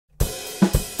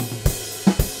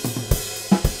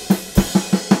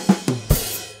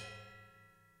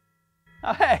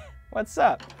Oh, hey, what's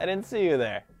up? I didn't see you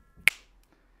there.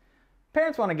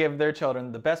 Parents want to give their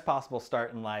children the best possible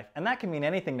start in life, and that can mean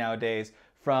anything nowadays,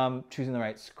 from choosing the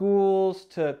right schools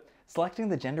to selecting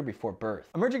the gender before birth.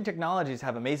 Emerging technologies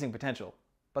have amazing potential,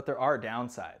 but there are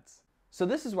downsides. So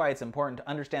this is why it's important to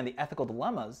understand the ethical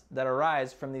dilemmas that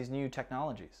arise from these new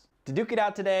technologies. To duke it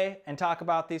out today and talk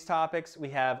about these topics,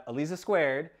 we have Aliza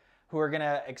Squared, who are going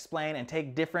to explain and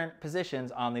take different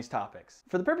positions on these topics.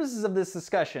 For the purposes of this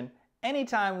discussion,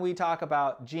 anytime we talk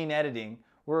about gene editing,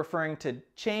 we're referring to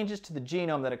changes to the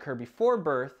genome that occur before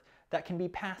birth that can be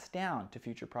passed down to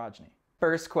future progeny.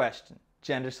 First question,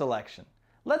 gender selection.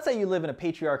 Let's say you live in a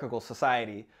patriarchal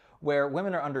society where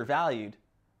women are undervalued.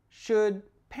 Should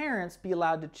parents be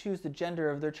allowed to choose the gender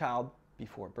of their child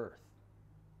before birth?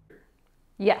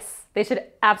 Yes, they should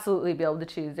absolutely be able to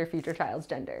choose their future child's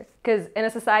gender. Because in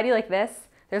a society like this,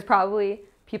 there's probably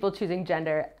people choosing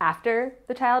gender after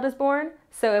the child is born.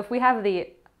 So if we have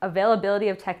the availability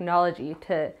of technology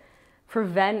to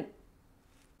prevent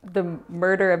the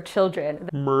murder of children,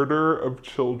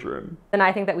 then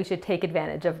I think that we should take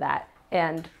advantage of that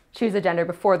and choose a gender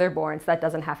before they're born so that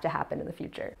doesn't have to happen in the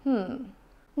future.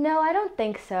 No, I don't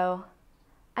think so.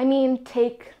 I mean,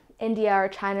 take India or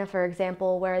China, for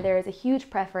example, where there is a huge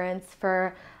preference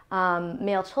for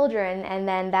male children, and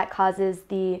then that causes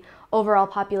the overall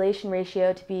population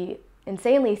ratio to be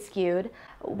insanely skewed.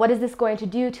 What is this going to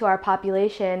do to our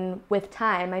population with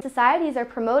time? If societies are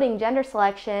promoting gender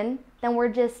selection, then we're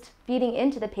just feeding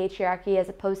into the patriarchy as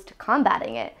opposed to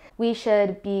combating it. We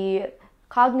should be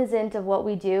cognizant of what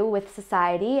we do with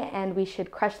society, and we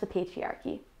should crush the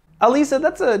patriarchy. Aliza,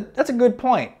 that's a good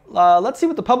point. Let's see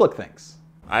what the public thinks.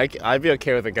 I'd be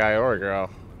okay with a guy or a girl.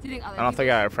 Do you think I don't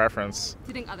think I have a preference. Do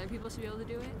you think other people should be able to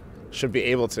do it? Should be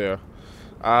able to.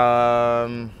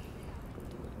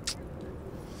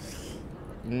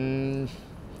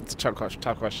 It's a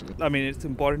tough question. I mean, it's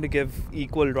important to give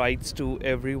equal rights to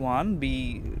everyone,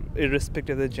 be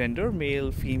irrespective of the gender,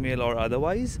 male, female, or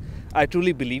otherwise. I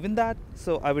truly believe in that.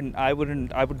 So I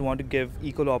would want to give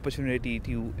equal opportunity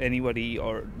to anybody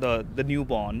or the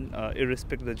newborn,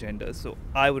 irrespective of the gender. So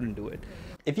I wouldn't do it.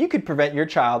 If you could prevent your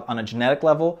child on a genetic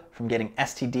level from getting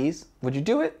STDs, would you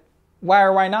do it? Why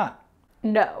or why not?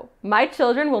 No, my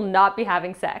children will not be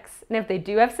having sex. And if they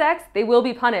do have sex, they will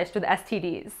be punished with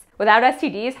STDs. Without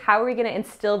STDs, how are we going to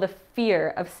instill the fear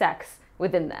of sex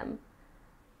within them?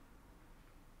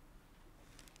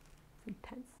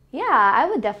 Intense. Yeah, I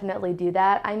would definitely do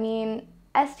that. I mean,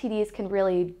 STDs can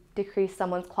really decrease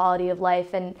someone's quality of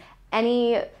life, and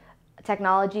any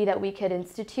technology that we could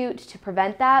institute to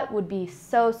prevent that would be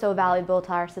so valuable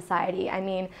to our society. I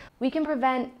mean, we can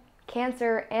prevent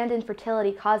cancer and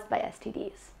infertility caused by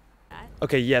STDs.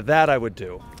 Okay, yeah, that I would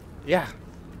do. Yeah,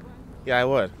 I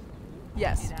would.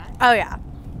 Yes. Oh yeah.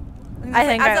 I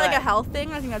think I feel like a health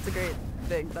thing. I think that's a great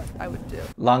thing that I would do.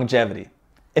 Longevity.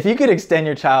 If you could extend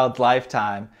your child's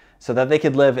lifetime so that they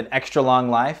could live an extra long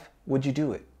life, would you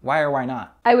do it? Why or why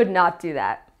not? I would not do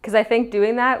that, because I think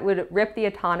doing that would rip the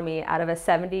autonomy out of a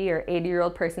 70 or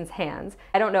 80-year-old person's hands.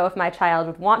 I don't know if my child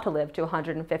would want to live to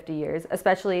 150 years,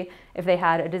 especially if they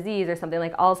had a disease or something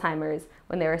like Alzheimer's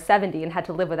when they were 70 and had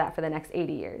to live with that for the next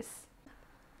 80 years.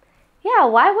 Yeah,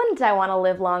 why wouldn't I want to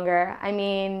live longer? I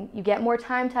mean, you get more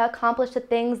time to accomplish the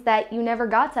things that you never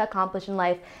got to accomplish in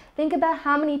life. Think about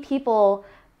how many people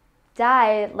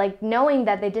die like knowing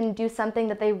that they didn't do something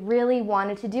that they really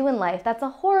wanted to do in life. That's a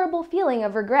horrible feeling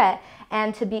of regret,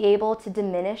 and to be able to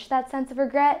diminish that sense of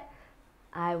regret,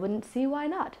 I wouldn't see why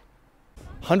not.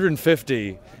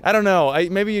 150. I don't know.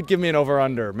 Maybe you'd give me an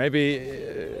over-under. Maybe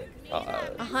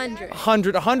 100.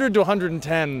 100 to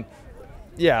 110.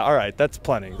 Yeah, all right. That's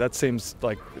plenty. That seems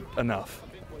like enough.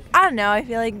 I don't know. I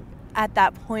feel like at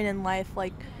that point in life,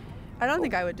 like, I don't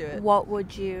think I would do it. what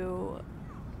would you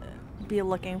be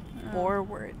looking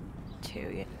forward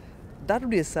to? That would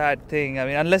be a sad thing. I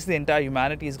mean, unless the entire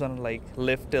humanity is going to like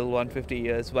live till 150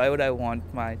 years, why would I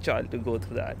want my child to go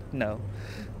through that? No.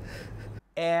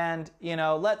 And, you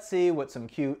know, let's see what some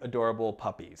cute, adorable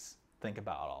puppies think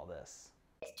about all this.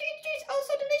 Treats, oh,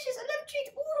 so delicious. I love treats.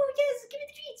 Ooh, yes, give me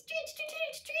the treats.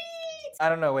 Treats. I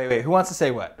don't know, wait, who wants to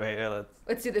say what? Wait,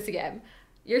 Let's do this again.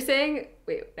 You're saying,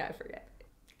 wait, no, I forget.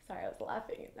 Sorry, I was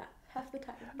laughing at that half the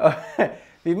time. Oh, if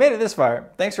you've made it this far,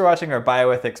 thanks for watching our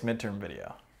bioethics midterm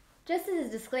video. Just as a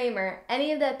disclaimer,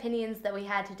 any of the opinions that we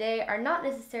had today are not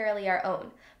necessarily our own,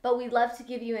 but we'd love to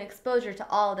give you an exposure to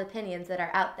all of the opinions that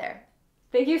are out there.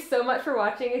 Thank you so much for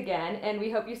watching again, and we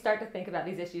hope you start to think about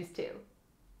these issues too.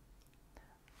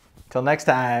 Till next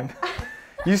time,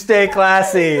 you stay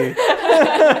classy.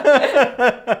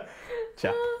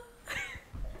 Ciao.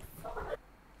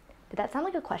 Did that sound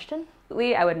like a question?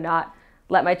 I would not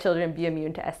let my children be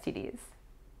immune to STDs.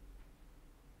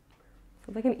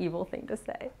 Sounds like an evil thing to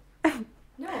say.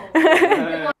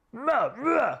 No.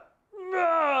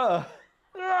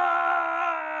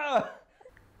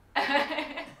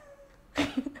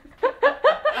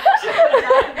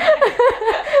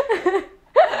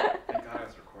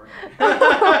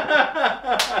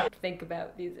 Think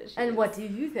about these issues. And what do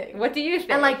you think? What do you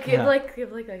think? And like, give Yeah. like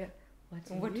a,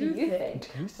 what do you think?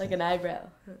 think? Like an eyebrow.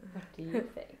 What do you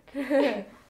think?